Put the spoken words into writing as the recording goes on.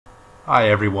Hi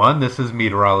everyone, this is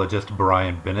meteorologist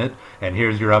Brian Bennett, and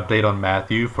here's your update on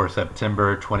Matthew for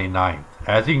September 29th.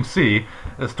 As you can see,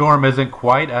 the storm isn't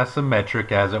quite as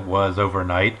symmetric as it was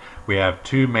overnight. We have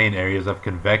two main areas of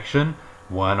convection,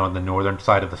 one on the northern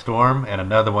side of the storm and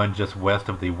another one just west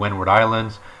of the Windward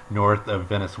Islands, north of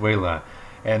Venezuela.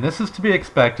 And this is to be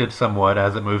expected somewhat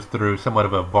as it moves through somewhat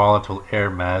of a volatile air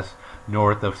mass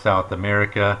north of South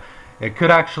America. It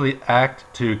could actually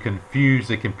act to confuse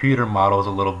the computer models a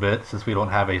little bit since we don't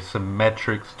have a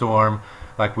symmetric storm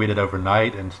like we did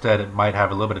overnight. Instead, it might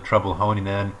have a little bit of trouble honing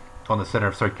in on the center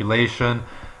of circulation,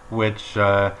 which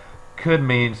could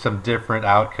mean some different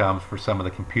outcomes for some of the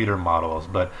computer models.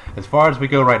 But as far as we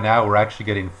go right now, we're actually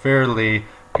getting fairly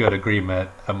good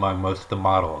agreement among most of the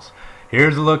models.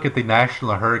 Here's a look at the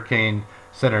National Hurricane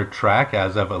Center track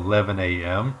as of 11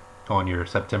 a.m. on your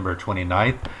September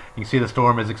 29th. You can see the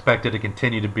storm is expected to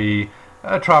continue to be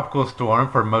a tropical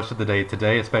storm for most of the day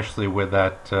today, especially with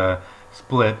that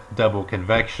split double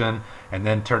convection, and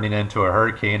then turning into a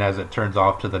hurricane as it turns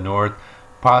off to the north,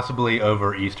 possibly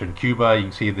over eastern Cuba. You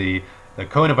can see the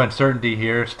cone of uncertainty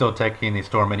here still taking the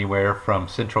storm anywhere from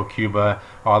central Cuba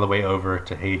all the way over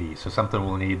to Haiti. So something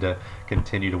we'll need to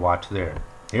continue to watch there.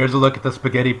 Here's a look at the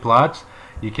spaghetti plots.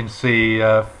 You can see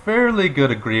fairly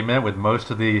good agreement with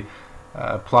most of the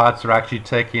plots are actually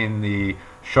taking the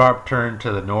sharp turn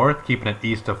to the north, keeping it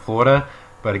east of Florida.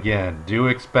 But again, do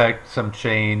expect some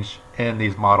change in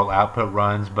these model output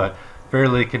runs, but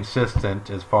fairly consistent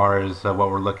as far as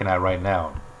what we're looking at right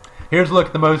now. Here's a look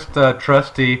at the most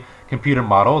trusty computer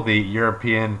model, the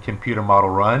European computer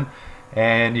model run.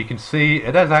 And you can see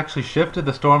it has actually shifted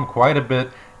the storm quite a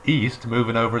bit east,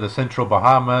 moving over the central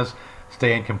Bahamas,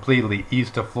 staying completely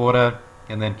east of Florida,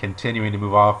 and then continuing to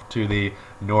move off to the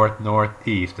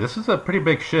northeast. This is a pretty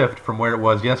big shift from where it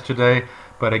was yesterday,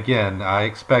 but again, I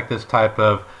expect this type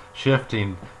of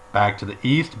shifting back to the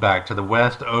east, back to the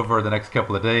west over the next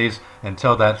couple of days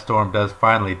until that storm does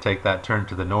finally take that turn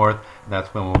to the north. And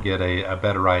that's when we'll get a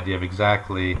better idea of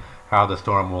exactly how the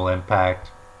storm will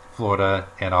impact Florida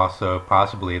and also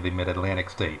possibly the mid-Atlantic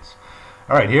states.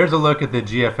 Alright, here's a look at the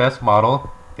GFS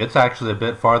model. It's actually a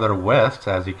bit farther west,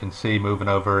 as you can see, moving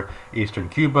over eastern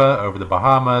Cuba, over the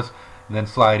Bahamas, and then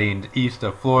sliding east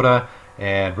of Florida,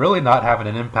 and really not having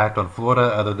an impact on Florida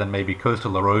other than maybe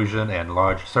coastal erosion and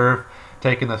large surf.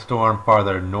 Taking the storm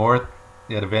farther north,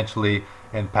 it eventually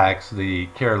impacts the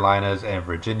Carolinas and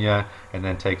Virginia, and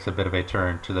then takes a bit of a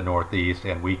turn to the northeast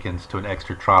and weakens to an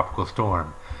extratropical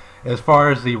storm. As far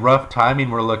as the rough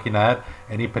timing we're looking at,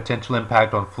 any potential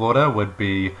impact on Florida would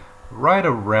be right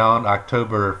around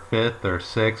October 5th or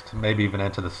 6th, maybe even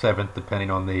into the 7th,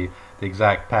 depending on the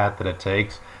exact path that it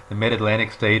takes. The mid-Atlantic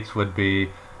states would be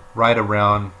right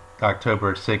around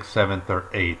October 6th, 7th, or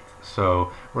 8th.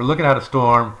 So we're looking at a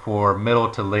storm for middle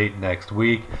to late next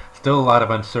week. Still a lot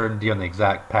of uncertainty on the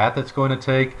exact path it's going to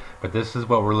take, but this is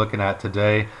what we're looking at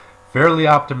today. Fairly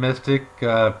optimistic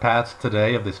paths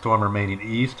today of the storm remaining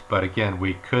east, but again,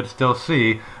 we could still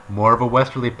see more of a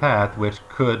westerly path which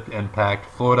could impact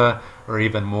Florida or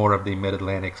even more of the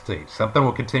mid-Atlantic states. Something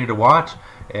we'll continue to watch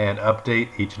and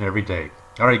update each and every day.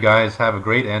 Alright guys, have a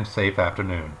great and safe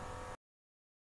afternoon.